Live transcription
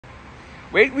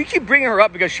we keep bringing her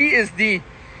up because she is the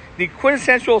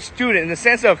quintessential student in the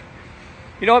sense of,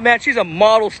 you know what, man, she's a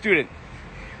model student.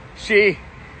 She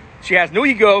has no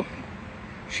ego.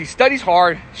 She studies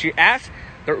hard. She asks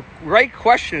the right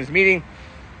questions, meaning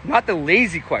not the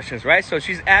lazy questions, right? So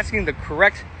she's asking the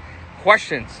correct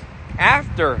questions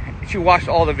after she watched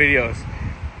all the videos.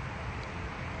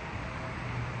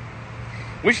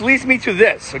 Which leads me to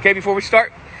this, okay, before we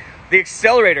start, the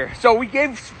accelerator. So we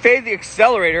gave Faye the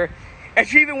accelerator, and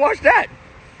she even watched that.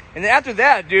 And then after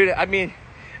that, dude, I mean,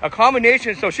 a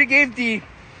combination. So she gave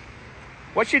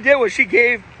what she did was she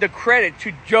gave the credit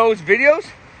to Joe's videos,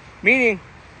 meaning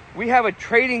we have a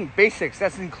trading basics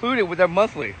that's included with our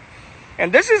monthly.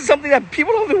 And this is something that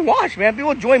people don't even watch, man.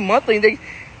 People join monthly and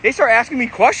they start asking me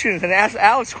questions and ask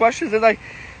Alex questions. They're like,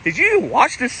 did you even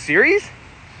watch this series?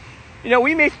 You know,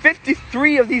 we made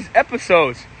 53 of these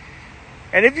episodes.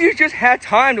 And if you just had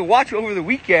time to watch it over the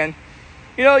weekend,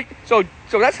 you know, so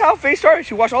that's how Faye started.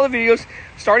 She watched all the videos,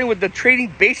 starting with the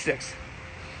trading basics.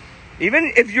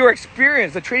 Even if you're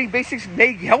experienced, the trading basics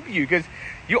may help you because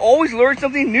you always learn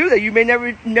something new that you may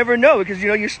never know because, you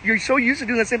know, you're so used to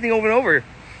doing the same thing over and over.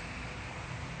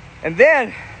 And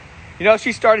then, you know,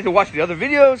 she started to watch the other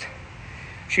videos.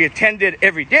 She attended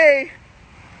every day.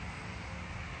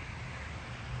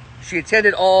 She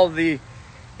attended all the,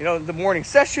 you know, the morning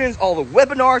sessions, all the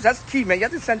webinars. That's key, man. You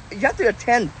have to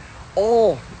attend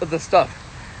all of the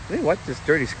stuff. Let me wipe this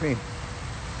dirty screen.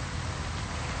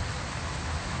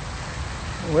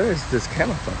 Where is this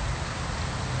camera from?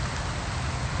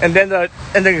 And then the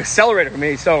accelerator for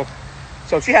me. So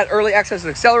she had early access to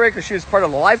the accelerator because she was part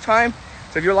of the lifetime.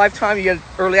 So if you're lifetime, you get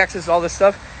early access to all this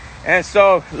stuff. And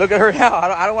so look at her now.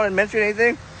 I don't want to mention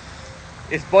anything.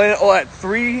 It's been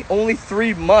only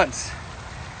 3 months.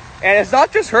 And it's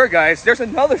not just her, guys. There's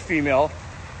another female.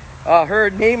 Her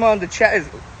name on the chat is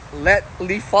Let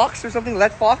Fox or something.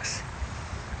 Let Fox.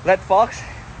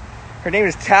 Her name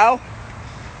is Tao.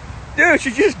 Dude,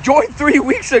 she just joined 3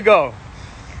 weeks ago.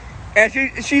 And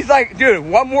she's like, dude,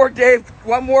 one more day,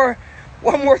 one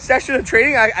more session of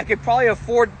trading, I could probably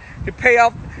afford to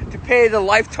pay the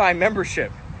lifetime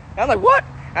membership. And I'm like, what?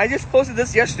 And I just posted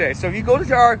this yesterday. So if you go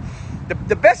to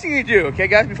the best thing you do, okay,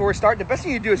 guys, before we start, the best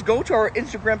thing you do is go to our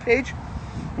Instagram page,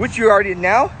 which you already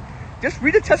now. Just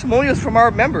read the testimonials from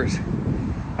our members.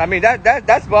 I mean,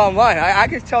 that's bottom line. I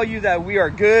can tell you that we are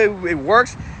good, it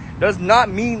works, does not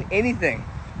mean anything.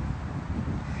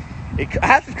 It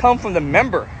has to come from the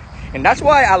member. And that's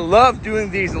why I love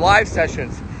doing these live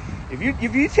sessions. If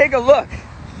you take a look,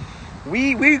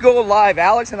 we go live.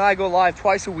 Alex and I go live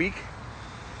twice a week.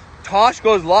 Tosh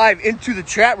goes live into the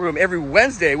chat room every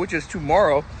Wednesday, which is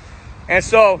tomorrow. And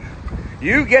so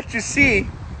you get to see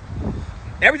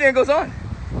everything that goes on.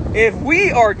 If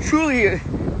we are truly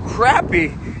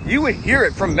crappy, you would hear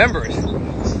it from members.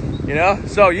 You know,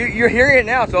 so you're hearing it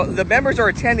now. So the members are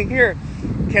attending here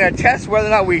can attest whether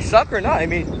or not we suck or not. I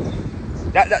mean,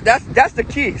 that's the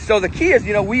key. So the key is,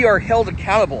 you know, we are held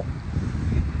accountable.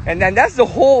 And then that's the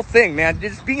whole thing, man.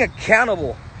 Just being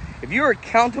accountable. If you're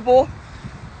accountable,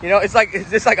 you know, it's like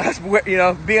us, you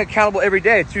know, being accountable every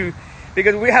day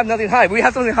because we have nothing to hide. If we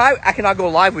have something to hide, I cannot go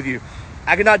live with you.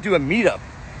 I cannot do a meetup.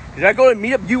 If I go to a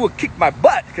meetup, you will kick my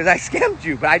butt because I scammed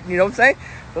you. But you know what I'm saying?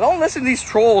 So don't listen to these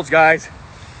trolls, guys.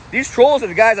 These trolls are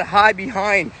the guys that hide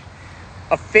behind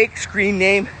a fake screen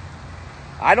name.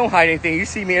 I don't hide anything. You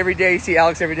see me every day. You see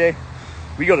Alex every day.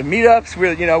 We go to meetups.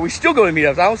 We still go to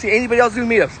meetups. I don't see anybody else do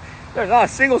meetups. There's not a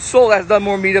single soul that has done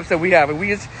more meetups than we have, and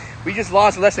we just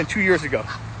launched less than 2 years ago.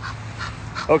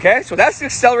 Okay, so that's the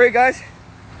accelerator, guys.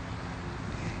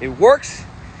 It works.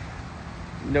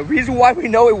 The reason why we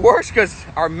know it works because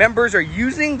our members are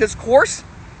using this course.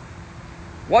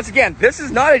 Once again, this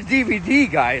is not a DVD,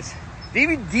 guys.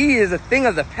 DVD is a thing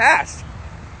of the past.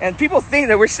 And people think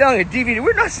that we're selling a DVD.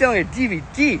 We're not selling a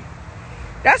DVD.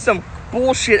 That's some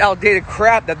bullshit, outdated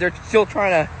crap that they're still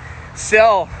trying to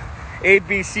sell. A,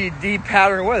 B, C, D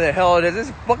pattern, whatever the hell it is. This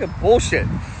is fucking bullshit.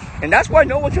 And that's why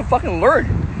no one can fucking learn.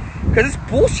 Because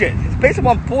it's bullshit. It's based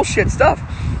upon bullshit stuff.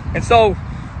 And so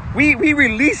we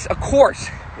release a course.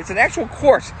 It's an actual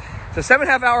course. It's a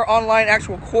 7.5-hour online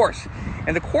actual course.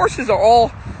 And the courses are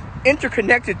all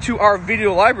interconnected to our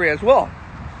video library as well.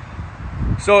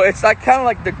 So it's like kind of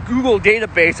like the Google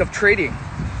database of trading.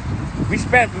 We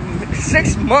spent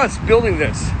 6 months building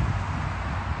this.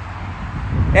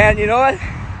 And you know what?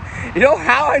 You know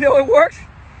how I know it works?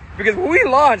 Because when we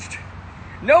launched,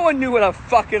 no one knew what a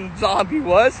fucking zombie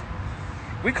was.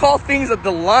 We call things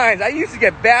the lines. I used to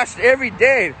get bashed every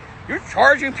day. You're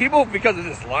charging people because of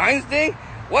this lines thing?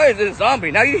 What is this zombie?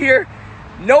 Now you hear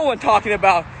no one talking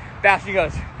about bashing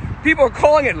us. People are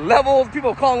calling it levels.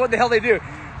 People are calling what the hell they do.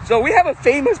 So we have a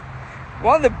famous,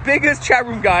 one of the biggest chat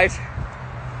room guys.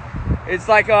 It's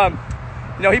like,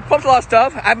 he pumps a lot of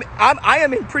stuff. I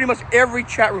am in pretty much every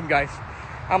chat room, guys.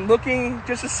 I'm looking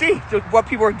just to see what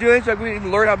people are doing so we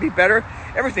can learn how to be better.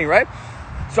 Everything, right?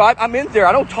 So I'm in there.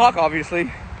 I don't talk,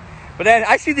 obviously. But then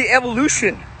I see the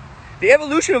evolution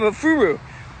of a furu.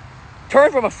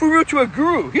 Turn from a furu to a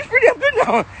guru. He's pretty damn good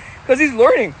now because he's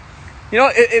learning.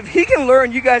 If he can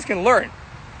learn, you guys can learn.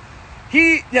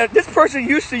 This person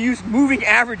used to use moving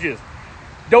averages,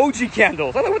 doji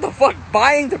candles. I'm like, what the fuck?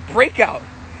 Buying the breakout.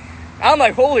 I'm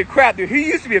like, holy crap, dude. He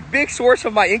used to be a big source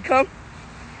of my income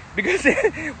because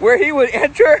where he would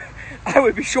enter, I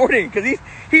would be shorting because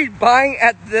he's buying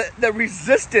at the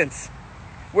resistance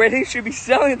where he should be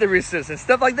selling at the resistance,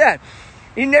 stuff like that.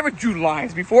 He never drew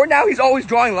lines before. Now he's always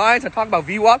drawing lines and talking about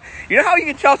VWAP. You know how you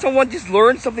can tell someone just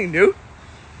learned something new?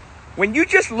 When you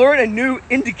just learn a new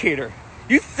indicator,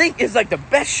 you think it's like the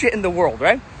best shit in the world,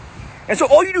 right? And so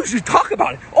all you do is just talk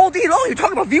about it. All day long, you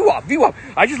talk about VWAP.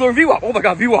 I just learned VWAP. Oh my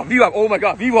God, VWAP. Oh my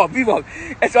God, VWAP.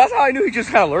 And so that's how I knew he just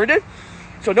kind of learned it.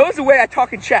 So notice the way I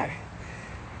talk in chat.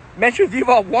 Mention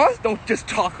VWAP once, don't just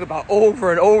talk about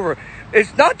over and over.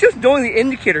 It's not just knowing the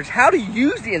indicators, how to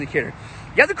use the indicator.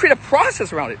 You have to create a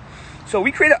process around it. So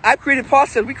I created a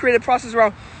process. We created a process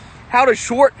around how to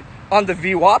short on the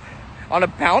VWAP, on a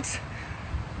bounce.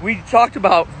 We talked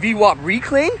about VWAP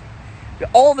reclaim.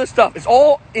 All this stuff is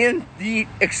all in the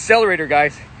accelerator,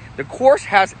 guys. The course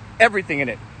has everything in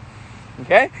it.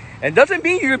 Okay? And doesn't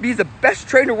mean you're gonna be the best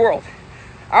trader in the world.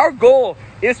 Our goal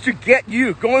is to get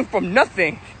you going from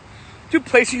nothing to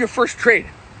placing your first trade.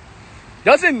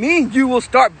 Doesn't mean you will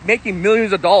start making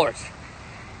millions of dollars.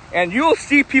 And you'll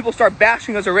see people start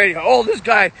bashing us already. Oh, this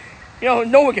guy, no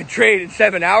one can trade in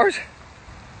 7 hours.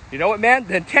 You know what, man?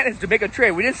 The intent is to make a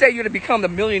trade. We didn't say you're going to become the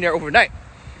millionaire overnight,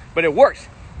 but it works.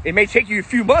 It may take you a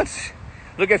few months.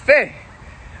 Look at Faye.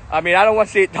 I mean, I don't want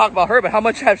to talk about her, but how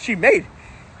much has she made?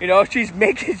 She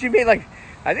made like,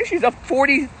 I think she's up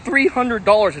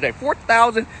 $4,300 a day.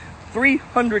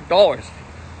 $4,300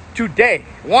 today.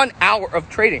 1 hour of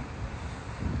trading.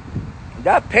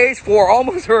 That pays for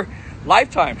almost her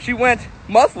lifetime. She went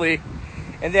monthly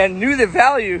and then knew the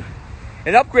value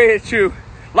and upgraded to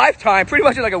lifetime pretty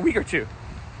much in like a week or two.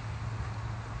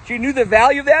 She knew the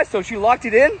value of that, so she locked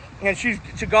it in, and she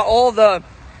got all the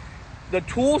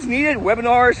tools needed,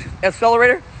 webinars,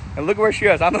 accelerator, and look where she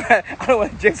is. I don't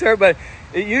want to jinx her, but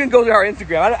you can go to our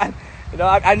Instagram.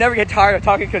 I never get tired of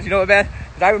talking because you know what, man?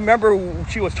 Because I remember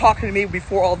she was talking to me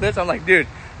before all this. I'm like, dude,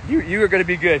 you are going to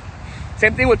be good.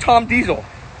 Same thing with Tom Diesel.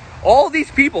 All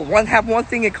these people have one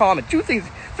thing in common, three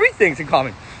things in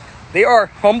common. They are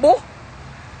humble,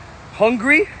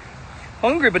 hungry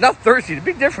but not thirsty. The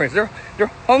big difference. They're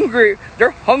hungry.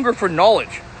 They're hungry for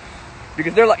knowledge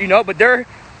because they're like, but they're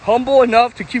humble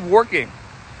enough to keep working,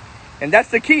 and that's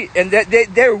the key. And that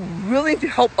they're willing to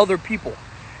help other people.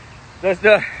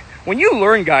 When you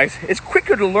learn, guys, it's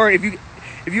quicker to learn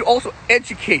if you also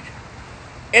educate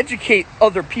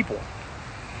other people.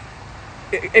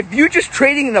 If you're just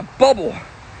trading in a bubble,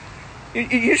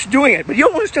 you're just doing it, but you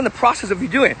don't understand the process of you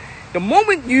doing it. The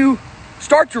moment you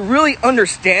start to really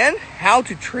understand how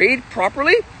to trade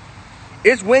properly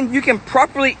is when you can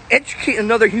properly educate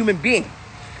another human being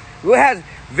who has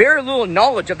very little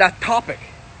knowledge of that topic.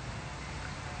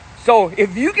 So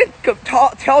if you can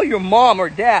tell your mom or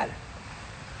dad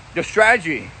the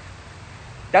strategy,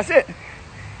 that's it.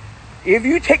 If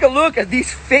you take a look at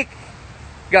these fake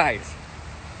guys,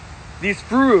 these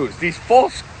gurus, these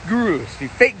false gurus,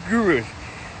 these fake gurus,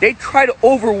 they try to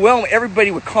overwhelm everybody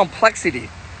with complexity.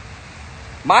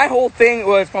 My whole thing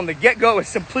was from the get-go is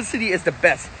simplicity is the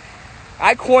best.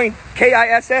 I coined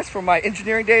KISS for my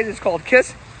engineering days. It's called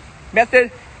KISS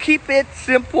method. Keep it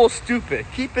simple, stupid.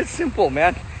 Keep it simple,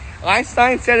 man.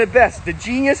 Einstein said it best. The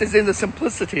genius is in the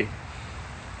simplicity.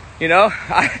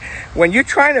 When you're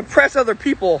trying to impress other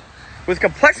people with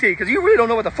complexity, because you really don't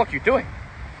know what the fuck you're doing.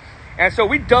 And so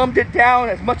we dumbed it down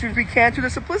as much as we can to the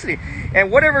simplicity. And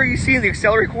whatever you see in the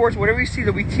accelerator course, whatever you see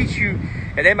that we teach you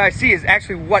at MIC is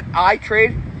actually what I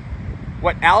trade,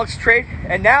 what Alex trade.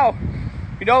 And now,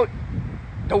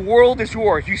 the world is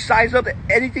yours. You size up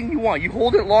anything you want. You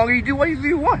hold it longer. You do what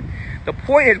you want. The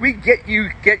point is we get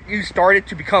you started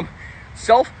to become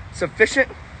self-sufficient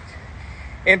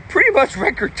in pretty much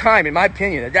record time, in my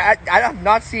opinion. I have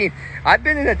not seen. I've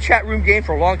been in a chat room game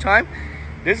for a long time.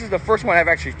 This is the first one I've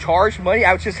actually charged money.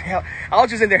 I was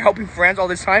just in there helping friends all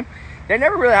this time. They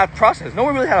never really had a process. No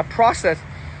one really had a process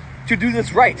to do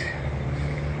this right.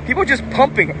 People just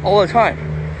pumping all the time.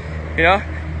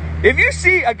 If you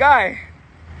see a guy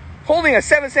holding a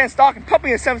 7-cent stock and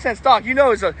pumping a 7-cent stock, you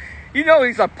know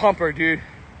he's a pumper, dude.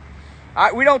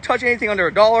 We don't touch anything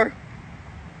under $1,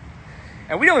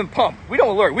 and we don't even pump. We don't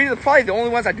alert. We're probably the only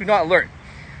ones that do not alert.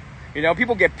 You know,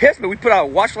 people get pissed, but we put out a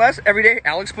watch list every day.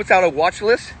 Alex puts out a watch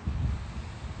list,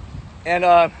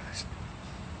 and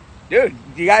dude,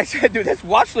 the guy said, dude, this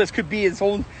watch list could be its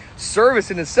own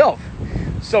service in itself.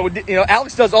 So, you know,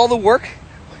 Alex does all the work,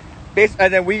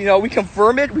 and then we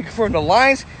confirm it. We confirm the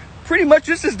lines. Pretty much,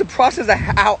 this is the process of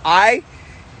how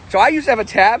So I used to have a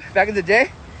tab back in the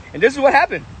day, and this is what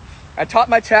happened. I taught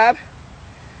my tab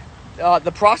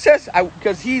the process,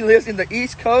 because he lives in the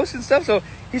East Coast and stuff, so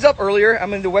he's up earlier.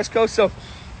 I'm in the West Coast, so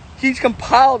he's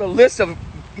compiled a list of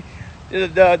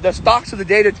the stocks of the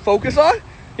day to focus on,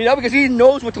 you know, because he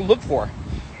knows what to look for.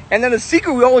 And then the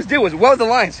secret we always did was, what are the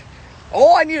lines?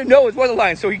 All I need to know is what are the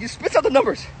lines. So he just spits out the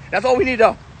numbers. That's all we need to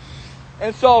know.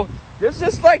 And so this is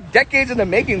just like decades in the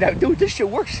making that, dude, this shit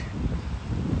works.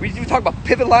 We talk about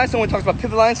pivot lines. Someone talks about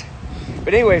pivot lines.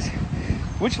 But anyways,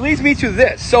 which leads me to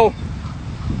this. So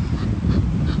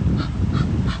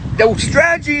the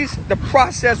strategies, the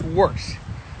process works.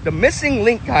 The missing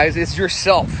link, guys, is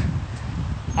yourself.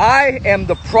 I am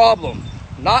the problem,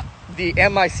 not the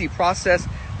MIC process,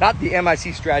 not the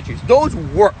MIC strategies. Those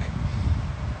work.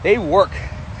 They work.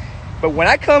 But when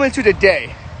I come into the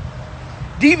day,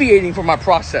 deviating from my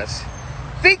process,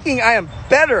 thinking I am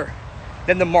better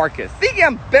than the market, thinking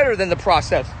I'm better than the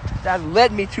process that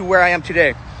led me to where I am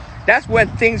today, that's when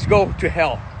things go to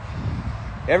hell.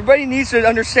 Everybody needs to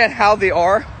understand how they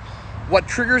are, what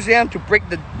triggers them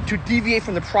to deviate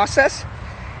from the process.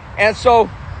 And so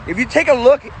if you take a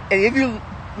look and if you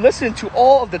listen to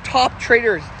all of the top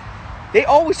traders, they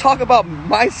always talk about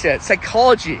mindset,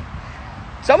 psychology.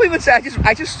 Some even say,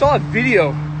 I just saw a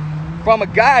video from a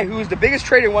guy who's the biggest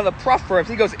trader in one of the prop firms.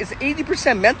 He goes, it's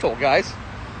 80% mental, guys.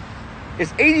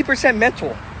 It's 80%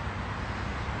 mental.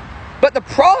 But the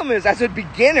problem is, as a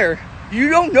beginner, you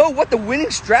don't know what the winning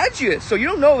strategy is. So you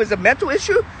don't know if it's a mental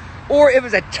issue or if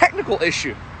it's a technical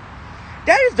issue.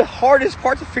 That is the hardest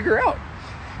part to figure out.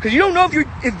 Because you don't know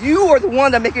if you are the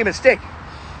one that making a mistake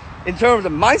in terms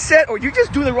of mindset, or you're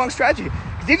just doing the wrong strategy.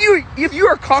 Because if you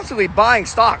are constantly buying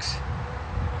stocks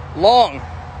long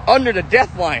under the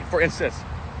death line, for instance,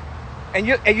 and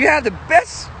you have the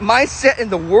best mindset in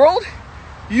the world,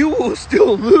 you will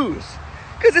still lose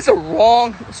because it's a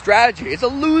wrong strategy. It's a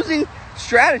losing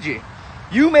strategy.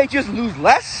 You may just lose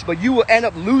less, but you will end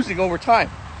up losing over time.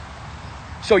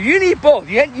 So you need both.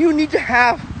 You need to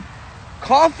have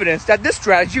confidence that this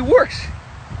strategy works.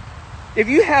 If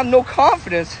you have no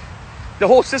confidence, the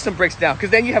whole system breaks down, because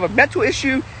then you have a mental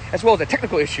issue as well as a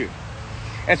technical issue.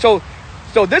 And so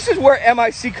this is where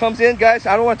MIC comes in, guys.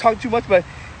 I don't want to talk too much, but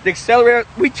the accelerator,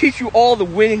 we teach you all the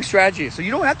winning strategies. So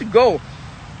you don't have to go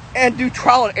and do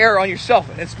trial and error on yourself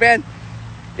and spend.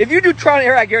 If you do trial and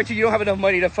error, I guarantee you don't have enough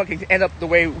money to fucking end up the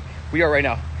way we are right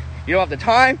now. You don't have the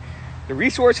time, the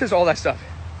resources, all that stuff.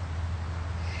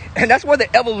 And that's where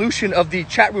the evolution of the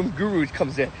chat room gurus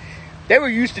comes in. They were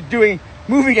used to doing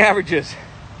moving averages.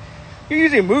 You're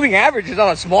using moving averages on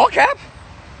a small cap,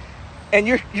 and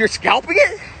you're scalping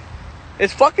it.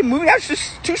 It's fucking moving average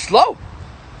just too slow.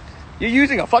 You're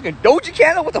using a fucking doji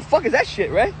candle. What the fuck is that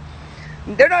shit, right?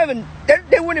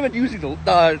 They weren't even using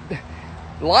the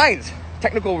lines,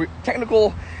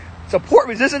 technical support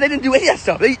resistance. They didn't do any of that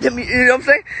stuff. You know what I'm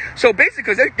saying? So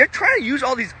basically, they're trying to use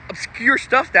all these obscure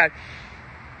stuff that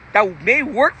may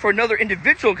work for another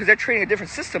individual because they're trading a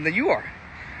different system than you are.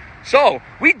 So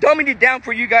we dummied it down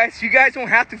for you guys. You guys don't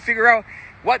have to figure out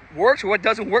what works or what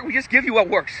doesn't work. We just give you what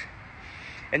works.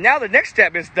 And now the next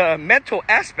step is the mental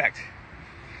aspect.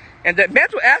 And the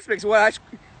mental aspect is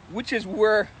which is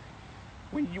where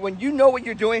when you know what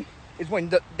you're doing is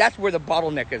that's where the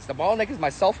bottleneck is. The bottleneck is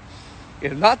myself.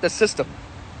 It's not the system.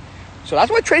 So that's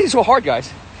why trading is so hard,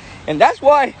 guys. And that's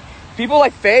why people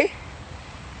like Faye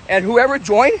and whoever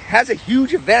joined has a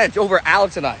huge advantage over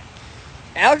Alex and I.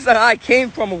 Alex and I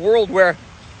came from a world where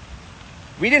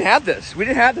we didn't have this. We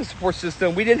didn't have the support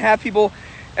system. We didn't have people.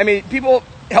 I mean, people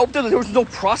helped us. There was no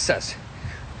process.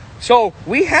 So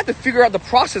we had to figure out the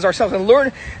process ourselves and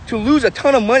learn to lose a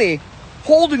ton of money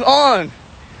holding on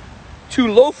to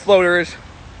low floaters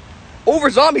over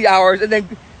zombie hours, and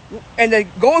then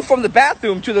going from the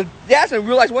bathroom to the desk and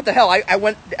realize, what the hell? I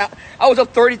was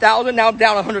up 30,000. Now I'm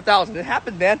down 100,000. It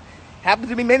happened, man. It happened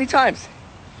to me many times.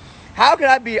 How can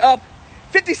I be up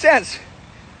 50 cents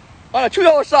on a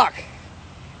 $2 stock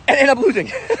and end up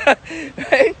losing?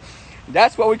 Right?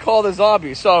 That's what we call the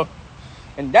zombie. So,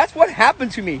 and that's what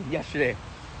happened to me yesterday.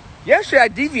 Yesterday I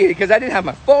deviated because I didn't have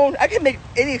my phone. I can make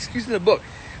any excuse in the book.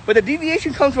 But the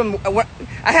deviation comes from when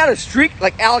I had a streak,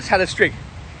 like Alex had a streak.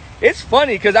 It's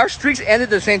funny because our streaks ended at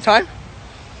the same time.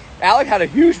 Alex had a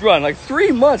huge run, like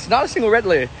 3 months, not a single red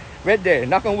day,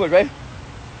 knock on wood, right?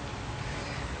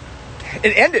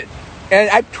 It ended. And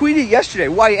I tweeted yesterday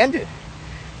why it ended.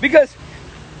 Because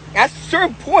at a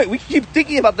certain point, we keep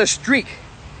thinking about the streak.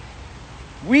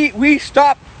 We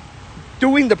stop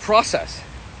doing the process.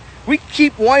 We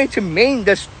keep wanting to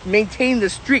maintain the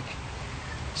streak.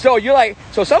 So you're like,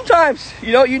 so sometimes,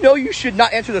 you know you should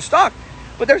not enter the stock,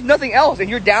 but there's nothing else, and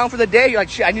you're down for the day. You're like,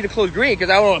 shit, I need to close green because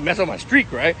I don't want to mess up my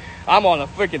streak, right? I'm on a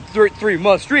freaking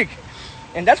 3-month streak,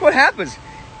 and that's what happens.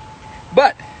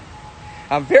 But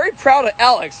I'm very proud of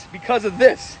Alex because of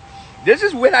this. This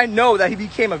is when I know that he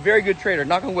became a very good trader,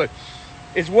 knock on wood.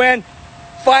 Is when,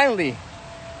 finally,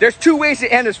 there's 2 ways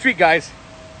to end a streak, guys.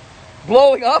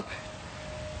 Blowing up,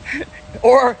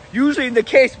 or usually in the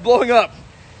case, blowing up.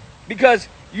 Because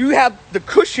you have the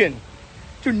cushion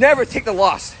to never take the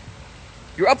loss.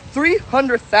 You're up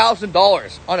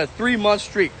 $300,000 on a 3-month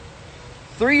streak.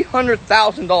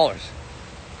 $300,000.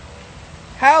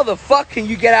 How the fuck can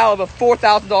you get out of a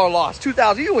 $4,000 loss?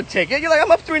 $2,000, you wouldn't take it. You're like,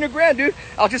 I'm up $300,000, dude.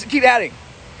 I'll just keep adding.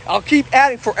 I'll keep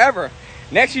adding forever.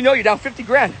 Next you know, you're down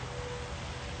 $50,000.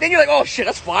 Then you're like, oh shit,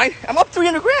 that's fine. I'm up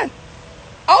 $300,000.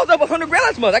 I was up $100,000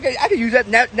 last month. I could use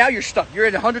that. Now you're stuck. You're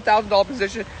in a $100,000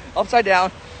 position, upside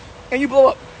down, and you blow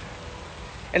up.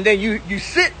 And then you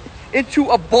sit into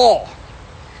a ball,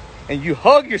 and you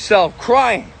hug yourself,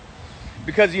 crying,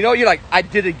 because you're like, I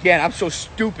did it again. I'm so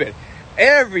stupid.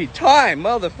 Every time,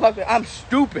 motherfucker, I'm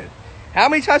stupid. How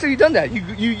many times have you done that?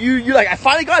 You're like, I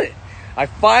finally got it. I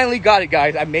finally got it,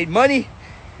 guys. I made money.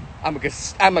 I'm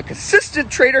a consistent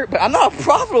trader, but I'm not a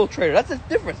profitable trader. That's the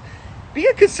difference. Being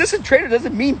a consistent trader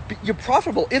doesn't mean you're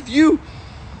profitable. If you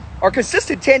are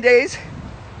consistent 10 days,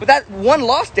 but that one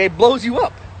lost day blows you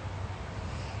up.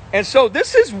 And so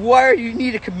this is where you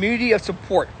need a community of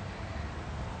support.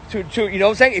 To you know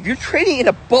what I'm saying? If you're trading in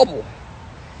a bubble,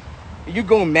 you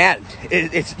go mad.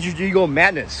 You go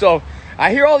madness. So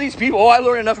I hear all these people, I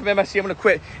learned enough from MIC, I'm going to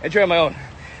quit and trade on my own.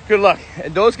 Good luck.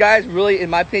 And those guys really, in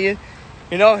my opinion,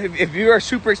 if you're a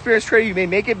super experienced trader, you may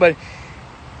make it. But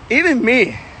even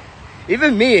me,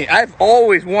 I've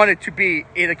always wanted to be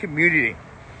in a community.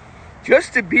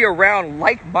 Just to be around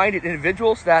like-minded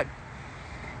individuals that,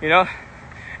 and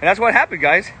that's what happened,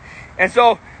 guys. And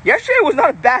so yesterday was not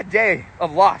a bad day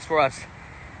of loss for us.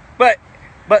 But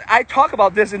I talk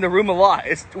about this in the room a lot.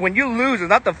 It's when you lose, it's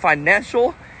not the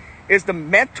financial, it's the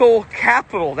mental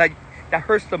capital that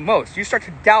hurts the most. You start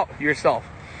to doubt yourself.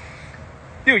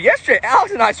 Dude, yesterday,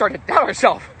 Alex and I started to doubt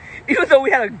ourselves. Even though we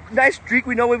had a nice streak,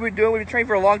 we know what we were doing, we've been training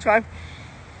for a long time.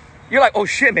 You're like, oh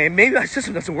shit, man, maybe my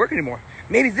system doesn't work anymore.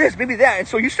 Maybe this, maybe that. And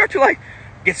so you start to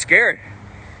get scared,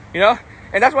 And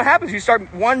that's what happens. You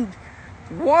start one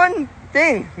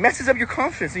thing messes up your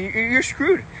confidence and you're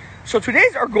screwed. So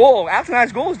today's our goal, Alex and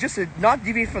I's goal is just to not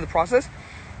deviate from the process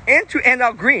and to end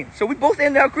out green. So we both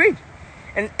ended out green.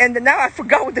 And now I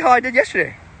forgot what the hell I did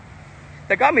yesterday.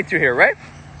 That got me through here, right?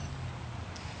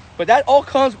 But that all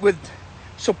comes with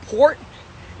support.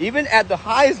 Even at the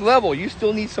highest level, you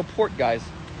still need support, guys.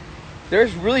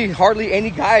 There's really hardly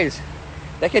any guys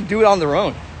that can do it on their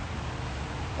own.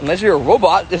 Unless you're a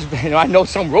robot. I know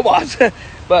some robots.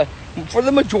 But for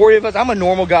the majority of us, I'm a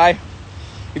normal guy.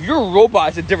 If you're a robot,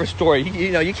 it's a different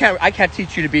story. I can't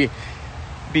teach you to be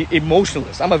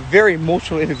emotionless. I'm a very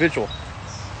emotional individual.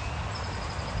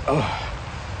 All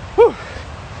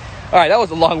right, that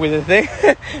was a long-winded thing.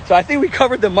 So I think we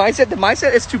covered the mindset. The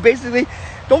mindset is to basically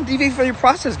don't deviate from your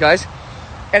process, guys.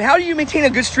 And how do you maintain a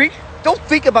good streak? Don't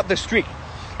think about the streak.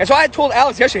 And so I told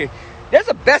Alex yesterday, that's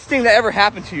the best thing that ever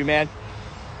happened to you, man.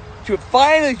 To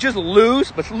finally just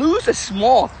lose, but lose a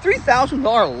small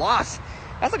 $3,000 loss.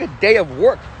 That's like a day of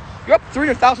work. You're up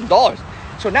 $300,000.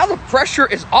 So now the pressure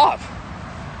is off.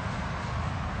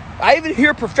 I even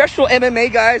hear professional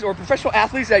MMA guys or professional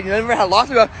athletes that never had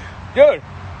losses go, dude,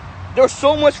 there's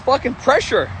so much fucking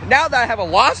pressure. Now that I have a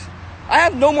loss, I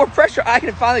have no more pressure. I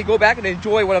can finally go back and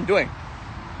enjoy what I'm doing.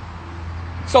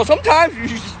 So sometimes you're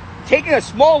just taking a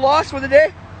small loss for the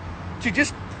day to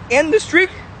just end the streak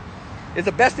is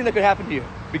the best thing that could happen to you.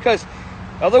 Because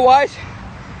otherwise,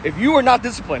 if you are not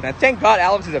disciplined, and thank God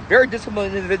Alex is a very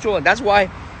disciplined individual, and that's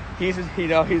why he's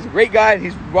a great guy, and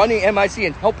he's running MIC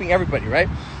and helping everybody, right?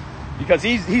 Because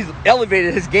he's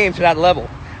elevated his game to that level.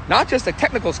 Not just the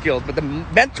technical skills, but the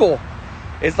mental.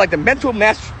 It's like the mental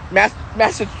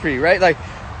mastery, right?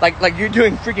 Like you're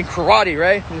doing freaking karate,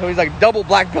 right? He's like double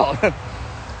black belt.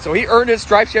 So he earned his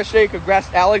stripes yesterday.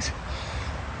 Congrats, Alex.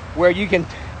 Where you can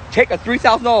take a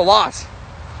 $3,000 loss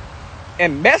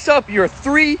and mess up your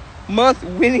 3 3-month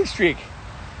winning streak.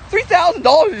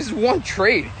 $3,000 is one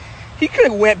trade. He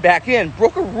could have went back in,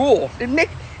 broke a rule, and make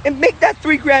that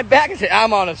 $3,000 back and say,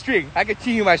 I'm on a streak. I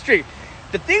continue my streak.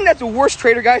 The thing that's the worst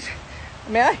trader, guys,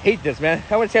 man, I hate this, man.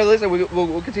 I want to tell you this, and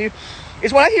we'll continue,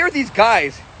 is when I hear these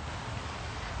guys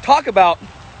talk about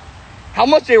how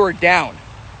much they were down.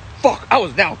 Fuck, I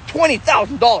was down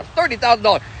 $20,000,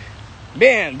 $30,000.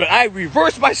 Man, but I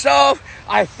reversed myself.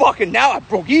 Now I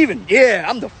broke even. Yeah,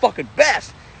 I'm the fucking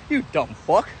best. You dumb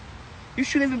fuck. You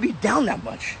shouldn't even be down that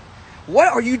much.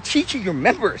 What are you teaching your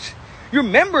members? Your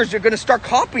members are going to start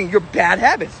copying your bad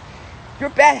habits. Your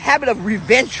bad habit of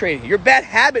revenge trading. Your bad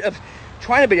habit of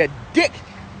trying to be a dick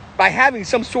by having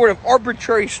some sort of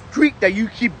arbitrary streak that you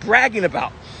keep bragging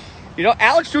about. You know,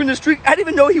 Alex during the streak, I didn't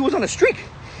even know he was on a streak.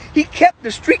 He kept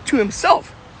the streak to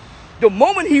himself. The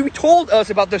moment he told us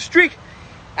about the streak,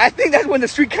 I think that's when the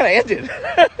streak kind of ended.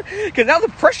 Because now the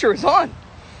pressure is on.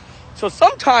 So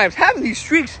sometimes having these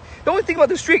streaks, don't even think about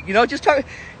the streak. You know, just talk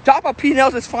about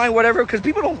P&Ls, it's fine, whatever. Because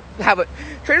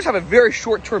traders have a very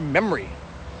short-term memory.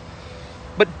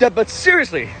 But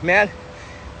seriously, man,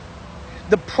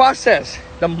 the process,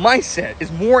 the mindset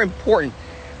is more important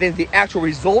than the actual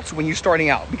results when you're starting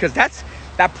out. Because that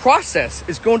process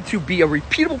is going to be a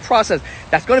repeatable process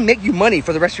that's going to make you money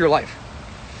for the rest of your life.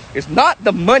 It's not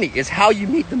the money, it's how you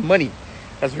make the money.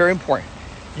 That's very important.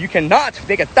 You cannot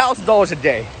make $1,000 a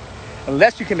day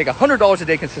unless you can make $100 a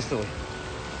day consistently.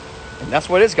 And that's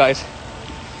what it is, guys.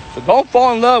 So don't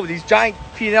fall in love with these giant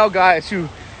P&L guys who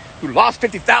lost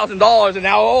 $50,000 and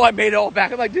now, I made it all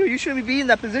back. I'm like, dude, you shouldn't be in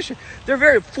that position. They're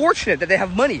very fortunate that they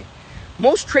have money.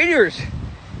 Most traders,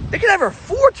 they can never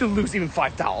afford to lose even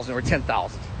 $5,000 or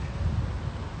 $10,000.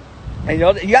 And you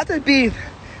know, you have to be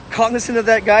cognizant of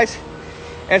that, guys.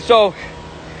 And so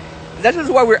this is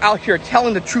why we're out here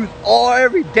telling the truth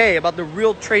every day about the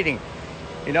real trading.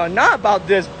 You know, not about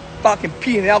this fucking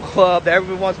P&L club that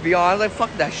everyone wants to be on. I'm like,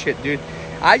 fuck that shit, dude.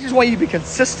 I just want you to be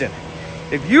consistent.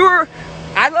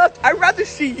 I'd rather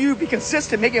see you be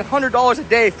consistent making $100 a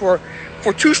day for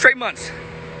 2 straight months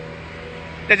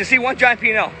than to see one giant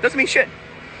P&L. Doesn't mean shit.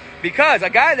 Because a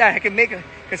guy that can make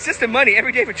consistent money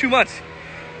every day for 2 months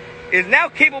is now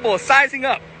capable of sizing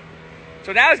up.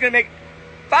 So now he's going to make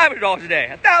 $500 a day,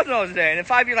 $1,000 a day. And in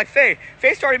 5 years, like Faye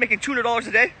started making $200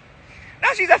 a day.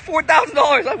 Now she's at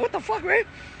 $4,000. Like, what the fuck, right?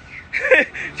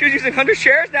 She was using 100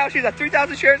 shares. Now she's at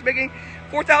 3,000 shares, making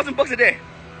 $4,000 a day.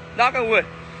 Knock on wood.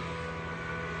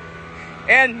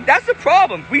 And that's the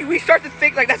problem. We start to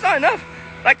think like that's not enough.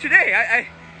 Like today,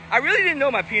 I really didn't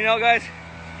know my P&L, guys.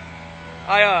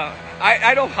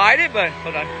 I don't hide it, but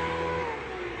hold on.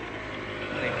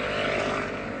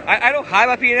 I don't hide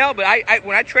my P&L, but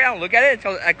when I trade, I don't look at it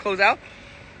until I close out.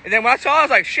 And then when I saw it, I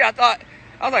was like, shit, I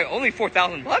was like, only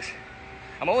 $4,000?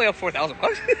 I'm only up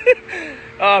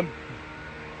 $4,000.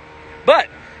 But,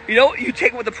 you know, you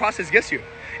take what the process gets you.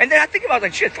 And then I think about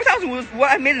like, shit, $4,000 was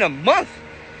what I made in a month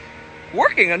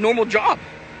working a normal job.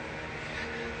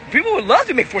 People would love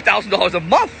to make $4,000 a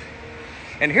month.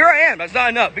 And here I am. That's not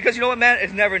enough. Because you know what, man?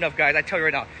 It's never enough, guys. I tell you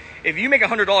right now. If you make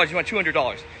 $100, you want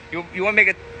 $200. You want to make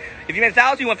it. If you make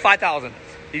 $1,000, you want $5,000.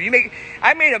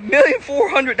 I made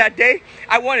 $1,400,000 that day.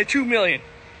 I wanted $2 million.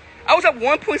 I was at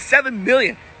 $1.7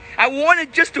 million. I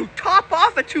wanted just to top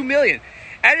off at $2 million.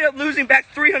 I ended up losing back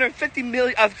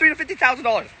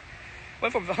 $350,000.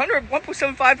 Went from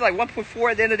 1.75 to like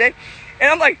 1.4 at the end of the day.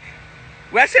 And I'm like,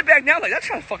 when I sit back now, I'm like, that's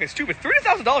kind of fucking stupid.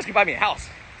 $300,000 can buy me a house.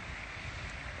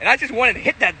 And I just wanted to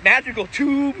hit that magical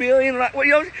 $2 million, well,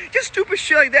 you know, just stupid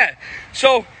shit like that.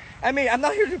 So, I mean, I'm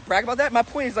not here to brag about that. My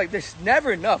point is like, there's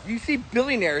never enough. You see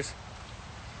billionaires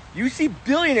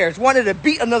wanting to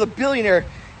beat another billionaire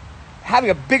having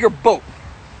a bigger boat.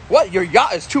 What? Your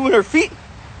yacht is 200 feet?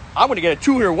 I'm going to get a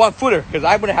 201 footer because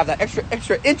I'm going to have that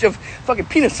extra inch of fucking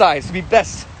penis size to be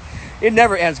best. It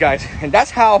never ends, guys. And that's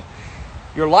how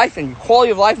your life and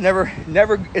quality of life never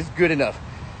is good enough.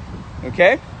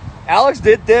 Okay? Alex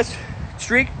did this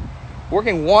streak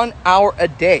working 1 hour a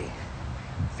day.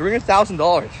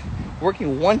 $300,000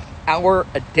 working 1 hour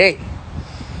a day.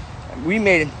 We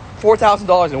made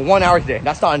 $4,000 in 1 hour a day.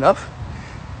 That's not enough.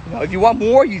 You know, if you want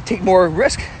more, you take more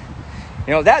risk.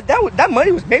 You know, that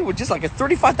money was made with just like a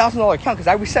 $35,000 account because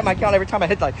I reset my account every time I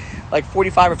hit like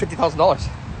 $45,000 or $50,000.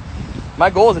 My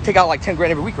goal is to take out like 10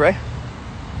 grand every week, right?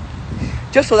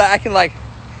 Just so that I can like,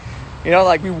 you know,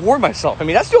 like reward myself. I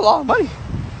mean, that's still a lot of money.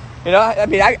 You know, I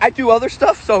mean, I do other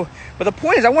stuff. So, but the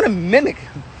point is I want to mimic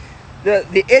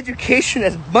the education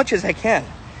as much as I can.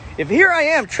 If here I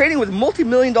am trading with a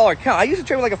multi-million-dollar account, I used to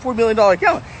trade with like a $4 million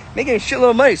account, making a shitload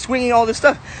of money, swinging all this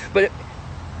stuff. But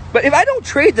if I don't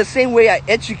trade the same way I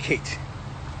educate,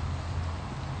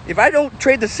 if I don't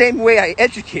trade the same way I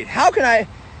educate, how can I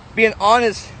be an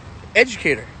honest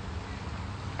educator?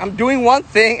 I'm doing one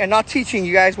thing and not teaching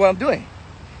you guys what I'm doing.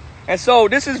 And so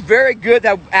this is very good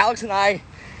that Alex and I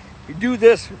do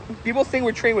this. People think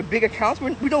we're trading with big accounts.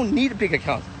 We don't need a big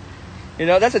account. You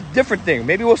know, that's a different thing.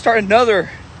 Maybe we'll start another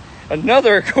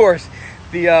course,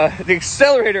 the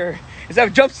accelerator, instead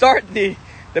of jumpstart, the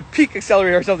peak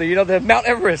accelerator or something, you know, the Mount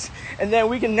Everest. And then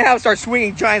we can now start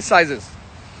swinging giant sizes.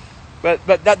 But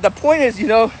the point is, you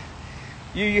know,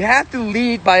 you have to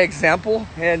lead by example,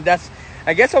 and that's,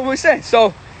 I guess, what we say.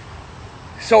 So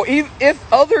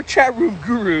if other chat room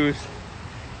gurus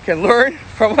can learn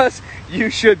from us, you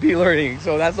should be learning.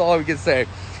 So that's all we can say.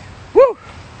 Woo!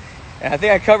 And I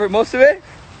think I covered most of it.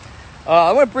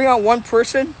 I want to bring on one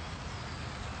person.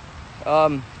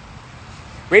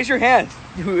 Raise your hand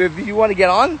if you want to get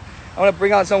on. I want to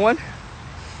bring on someone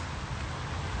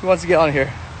who wants to get on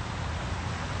here.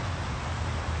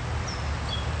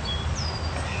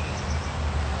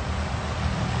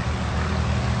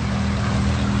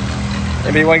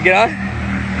 Anybody want to get on?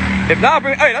 If not,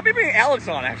 let me bring Alex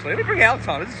on, actually. Let me bring Alex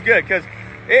on. This is good, because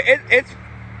it's...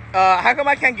 how come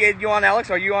I can't get you on, Alex?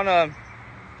 Are you on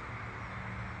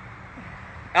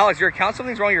Alex, your account?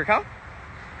 Something's wrong with your account?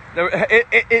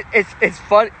 It's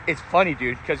fun. It's funny,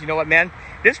 dude, because you know what, man?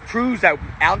 This proves that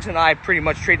Alex and I pretty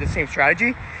much trade the same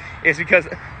strategy. Is because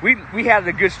we had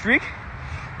a good streak,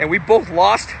 and we both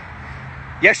lost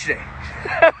yesterday.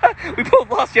 We both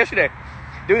lost yesterday.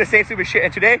 Doing the same stupid shit.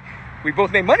 And today, we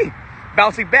both made money.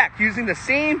 Bouncing back, using the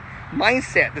same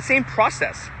mindset, the same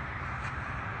process.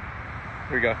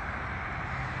 Here we go.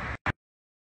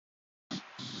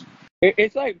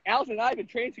 It's like Alex and I have been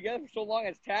training together for so long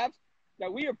as tabs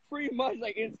that we are pretty much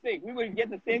like in sync. We would get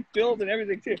the same builds and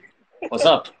everything too. What's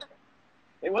up?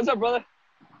 Hey, what's up, brother?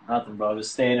 Nothing, bro.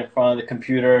 Just staying in front of the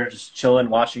computer, just chilling,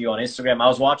 watching you on Instagram. I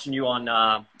was watching you on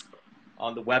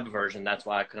the web version. That's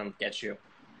why I couldn't get you.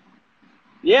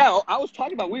 Yeah, I was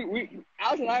talking about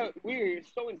Alex and I, we are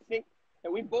so in sync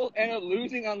that we both end up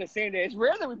losing on the same day. It's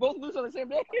rare that we both lose on the same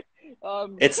day.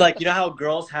 It's like, you know how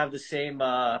girls have the same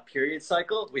period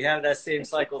cycle? We have that same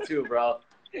cycle too, bro.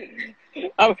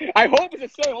 I hope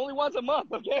it's the same, only once a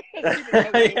month,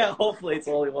 okay? Yeah, hopefully it's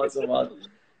only once a month.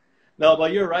 No,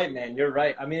 but you're right, man. You're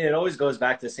right. I mean, it always goes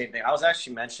back to the same thing. I was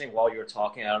actually mentioning while you were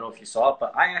talking, I don't know if you saw it,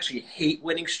 but I actually hate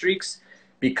winning streaks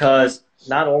because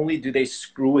not only do they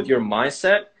screw with your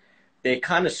mindset, they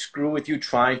kind of screw with you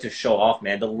trying to show off,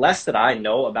 man. The less that I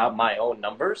know about my own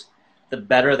numbers, the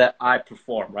better that I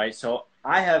perform, right? So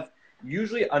I have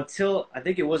usually until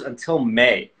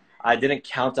May, I didn't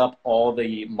count up all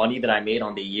the money that I made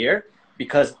on the year,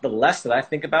 because the less that I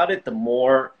think about it, the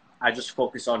more I just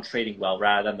focus on trading well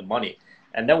rather than the money.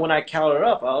 And then when I counted it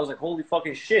up, I was like, holy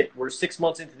fucking shit, we're 6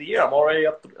 months into the year. I'm already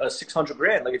up to 600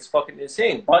 grand. Like, it's fucking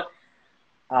insane. But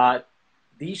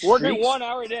these streaks, working 1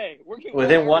 hour a day.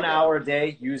 Within 1 hour a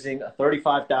day, using a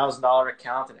 $35,000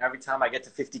 account, and every time I get to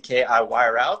 50K, I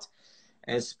wire out.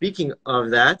 And speaking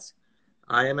of that,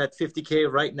 I am at 50K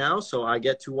right now, so I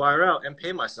get to wire out and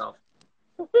pay myself.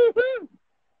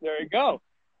 There you go.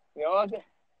 You know,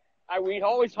 we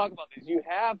always talk about this. You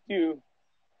have to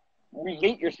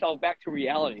relate yourself back to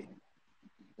reality.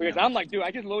 Because I'm like, dude,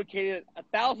 I just located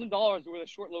 $1,000 worth of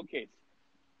short locates.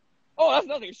 Oh, that's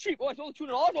nothing. It's cheap. Oh, it's only $2.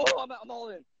 Oh, I'm all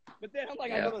in. But then I'm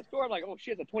like, I go to the store. I'm like, oh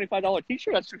shit, it's a $25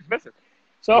 t-shirt. That's too expensive.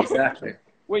 So exactly.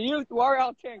 When you wire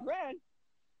out 10 grand,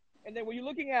 and then when you're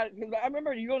looking at it, because I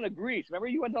remember you going to Greece. Remember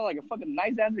you went on like a fucking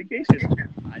nice ass vacation.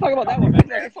 Talk about that one, man.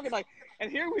 Like, fucking like,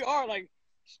 and here we are, like,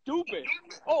 stupid.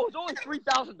 Oh, it's only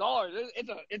 $3,000.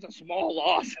 It's a small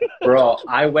loss. Bro,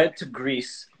 I went to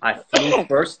Greece. I flew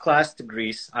first class to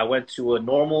Greece. I went to a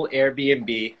normal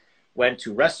Airbnb. Went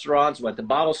to restaurants, went to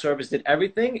bottle service, did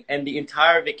everything, and the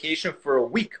entire vacation for a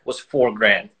week was $4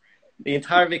 grand. The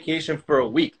entire vacation for a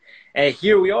week. And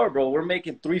here we are, bro. We're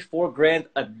making $3-4 grand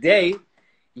a day,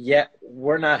 yet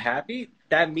we're not happy.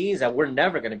 That means that we're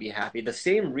never going to be happy. The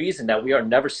same reason that we are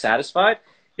never satisfied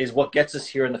is what gets us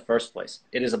here in the first place.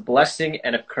 It is a blessing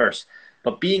and a curse.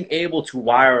 But being able to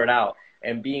wire it out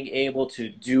and being able to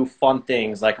do fun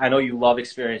things, like I know you love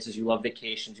experiences, you love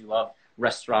vacations, you love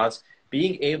restaurants,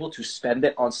 being able to spend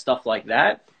it on stuff like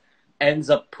that ends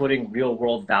up putting real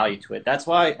world value to it. That's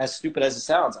why, as stupid as it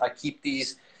sounds, I keep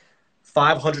these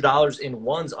 $500 in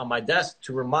ones on my desk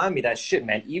to remind me that shit,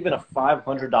 man, even a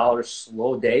 $500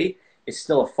 slow day is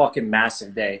still a fucking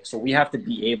massive day. So we have to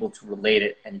be able to relate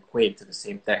it and equate it to the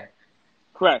same thing.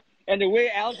 Correct. And the way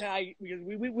Alex and I, because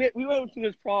we went through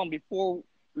this problem before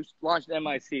we launched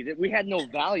MIC, that we had no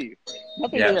value.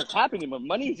 Nothing was happening, but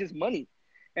money is just money.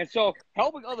 And so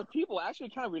helping other people actually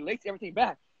kind of relates everything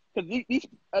back. because these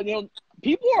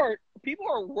people are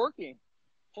working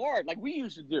hard like we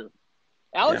used to do.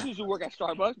 Alex used to work at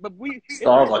Starbucks, but it's been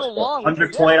Starbucks, so long. under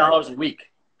 $20 a week.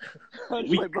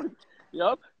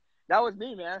 Yep, that was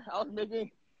me, man.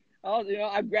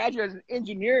 I graduated as an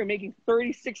engineer making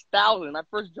 $36,000. My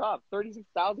first job,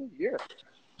 $36,000 a year,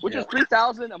 which is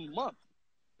 $3,000 a month.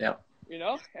 Yeah.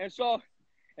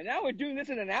 And now we're doing this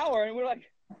in an hour, and we're like,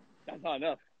 that's not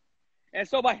enough. And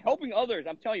so by helping others,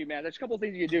 I'm telling you, man, there's a couple of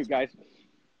things you can do, guys.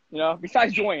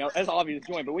 Besides joining, that's obvious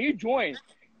join. But when you join,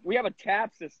 we have a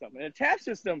tab system, and a tab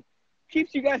system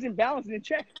keeps you guys in balance and in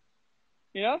check.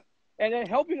 And then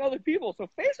helping other people. So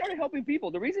Faye started helping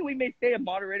people. The reason we made Faye a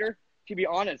moderator, to be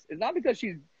honest, is not because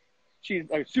she's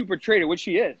a super trader, which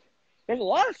she is. There's a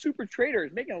lot of super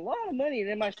traders making a lot of money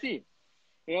in MIC.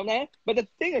 You know what I mean? But the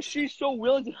thing is, she's so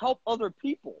willing to help other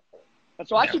people. And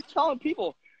so I keep telling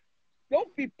people,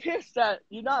 don't be pissed that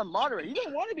you're not a moderator. You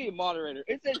don't want to be a moderator.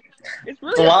 It's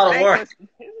really a lot of work.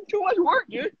 It's too much work,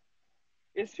 dude.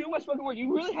 It's too much fucking work.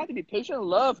 You really have to be patient and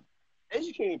love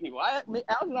educating people. Alex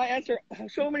and I answer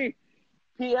so many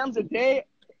PMs a day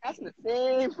asking the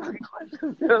same fucking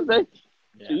questions. You know what I'm saying?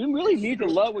 Yeah. So you really need to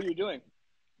love what you're doing.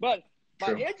 But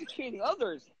by educating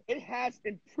others, it has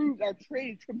improved our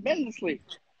trading tremendously.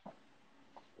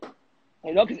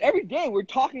 Because every day we're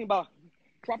talking about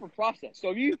proper process.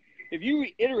 So if you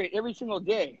reiterate every single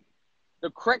day the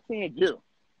correct thing to do.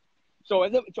 So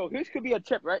this could be a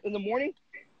tip, right? In the morning,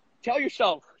 tell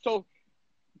yourself. So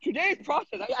today's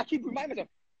process, I keep reminding myself,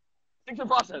 stick to the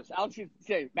process. Alex used to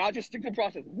say, now just stick to the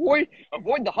process. Avoid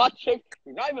the hot chick.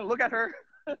 Do not even look at her.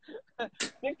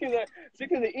 stick to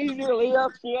the easier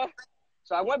layups,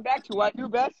 So I went back to what I do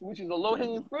best, which is the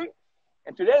low-hanging fruit.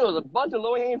 And today there was a bunch of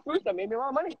low-hanging fruits that made me a lot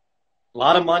of money. A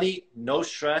lot of money, no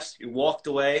stress. You walked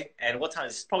away. And what time?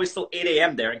 It's probably still 8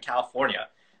 a.m. there in California.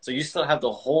 So you still have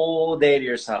the whole day to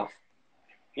yourself.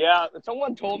 Yeah.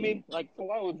 Someone told me,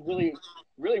 someone who was really,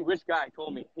 really rich guy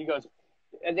told me, he goes,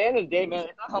 at the end of the day, man,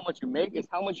 it's not how much you make, it's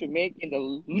how much you make in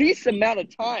the least amount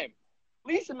of time,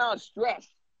 least amount of stress.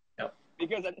 Yep.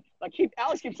 Because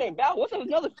Alex keeps saying, Val, what's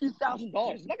another few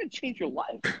 $1,000s? It's not going to change your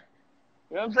life. You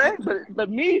know what I'm saying? But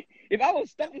me, if I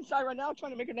was stuck inside right now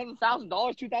trying to make another $1,000,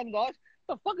 $2,000, what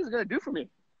the fuck is it going to do for me?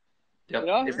 Yep.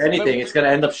 If anything, it's going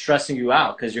to end up stressing you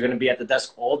out because you're going to be at the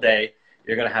desk all day.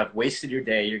 You're going to have wasted your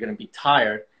day. You're going to be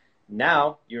tired.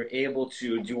 Now you're able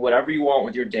to do whatever you want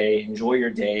with your day, enjoy your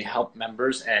day, help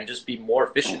members, and just be more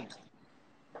efficient.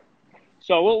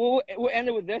 So we'll end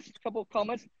it with this. A couple of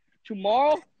comments.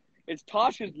 Tomorrow is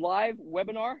Tosh's live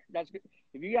webinar. If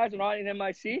you guys are not in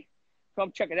MIC,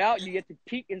 come check it out. You get to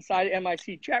peek inside the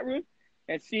MIC chat room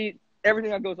and see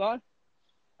everything that goes on.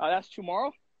 That's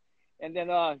tomorrow. And then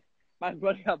my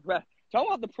buddy Brett, tell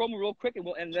them about the promo real quick and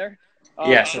we'll end there.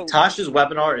 So Tosh's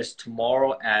webinar is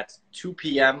tomorrow at 2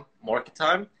 p.m. market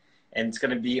time, and it's going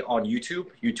to be on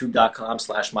YouTube,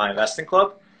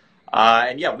 youtube.com/myinvestingclub.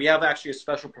 And we have actually a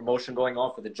special promotion going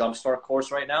on for the Jumpstart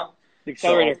course right now. The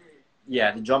accelerator. So,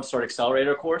 the Jumpstart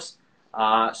Accelerator course.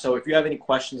 So if you have any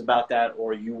questions about that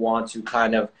or you want to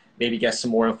kind of maybe get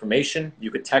some more information, you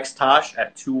could text Tosh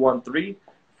at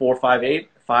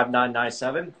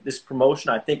 213-458-5997. This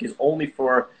promotion, I think, is only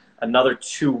for another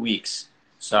 2 weeks.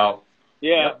 So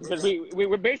because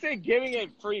we're basically giving it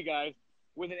free, guys,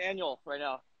 with an annual right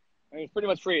now. I mean, it's pretty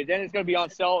much free. Then it's going to be on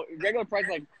sale. Regular price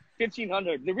is like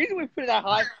 $1,500. The reason we put it that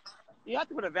high, you have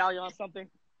to put a value on something.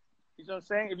 You know what I'm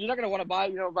saying? If you're not going to want to buy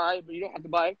it, you don't buy it, but you don't have to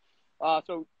buy it.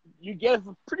 So you get it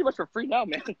pretty much for free now,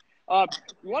 man. You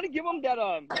want to give them that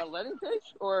landing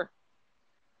page or?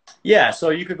 Yeah, so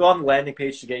you could go on the landing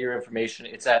page to get your information.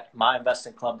 It's at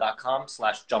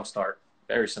myinvestingclub.com/jumpstart.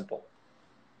 Very simple.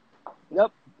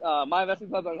 Yep.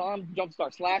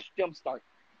 myinvestingclub.com/jumpstart.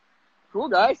 Cool,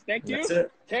 guys. Thank you. That's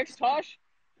it. Text Tosh.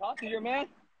 Tosh is your man.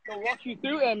 He'll walk you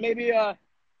through and maybe,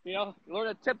 learn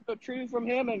a tip or two from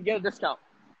him and get a discount.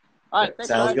 All right. Thanks,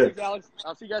 Sounds guys. good. Thanks, Alex.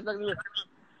 I'll see you guys next week.